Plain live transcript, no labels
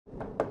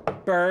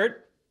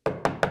Bert.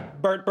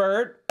 Bert,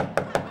 Bert.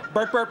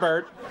 Bert, Bert,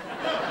 Bert.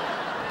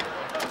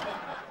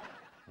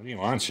 What do you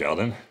want,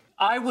 Sheldon?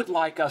 I would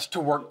like us to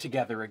work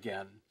together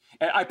again.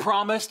 I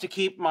promise to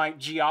keep my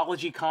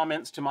geology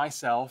comments to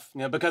myself,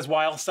 because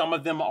while some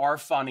of them are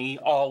funny,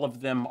 all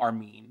of them are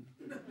mean.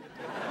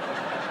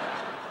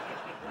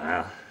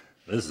 Well,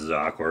 this is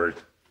awkward.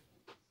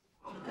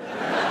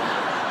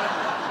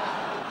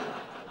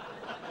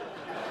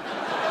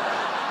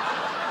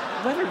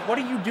 Leonard, what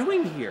are you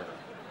doing here?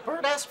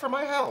 Bert asked for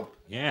my help.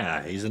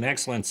 Yeah, he's an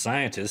excellent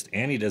scientist,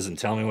 and he doesn't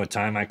tell me what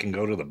time I can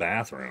go to the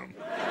bathroom.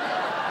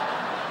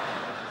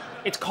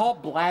 It's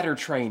called bladder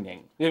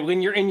training.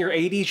 When you're in your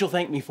 80s, you'll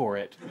thank me for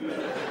it.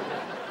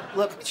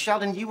 Look,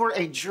 Sheldon, you were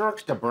a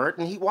jerk to Bert,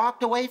 and he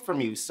walked away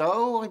from you,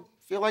 so I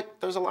feel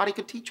like there's a lot he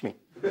could teach me.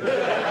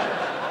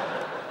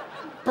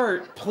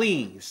 Bert,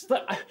 please.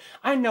 Look,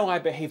 I know I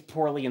behaved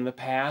poorly in the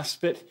past,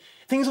 but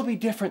things will be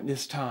different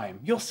this time.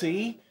 You'll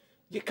see.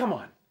 Come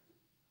on.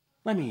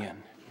 Let me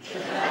in.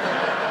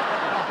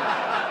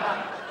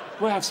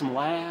 We'll have some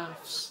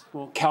laughs.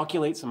 We'll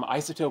calculate some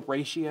isotope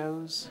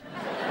ratios.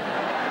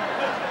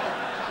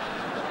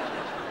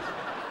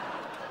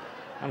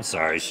 I'm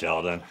sorry,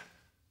 Sheldon.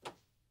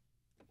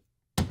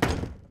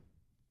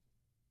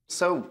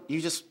 So, you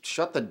just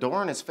shut the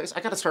door in his face? I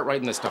gotta start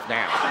writing this stuff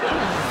down.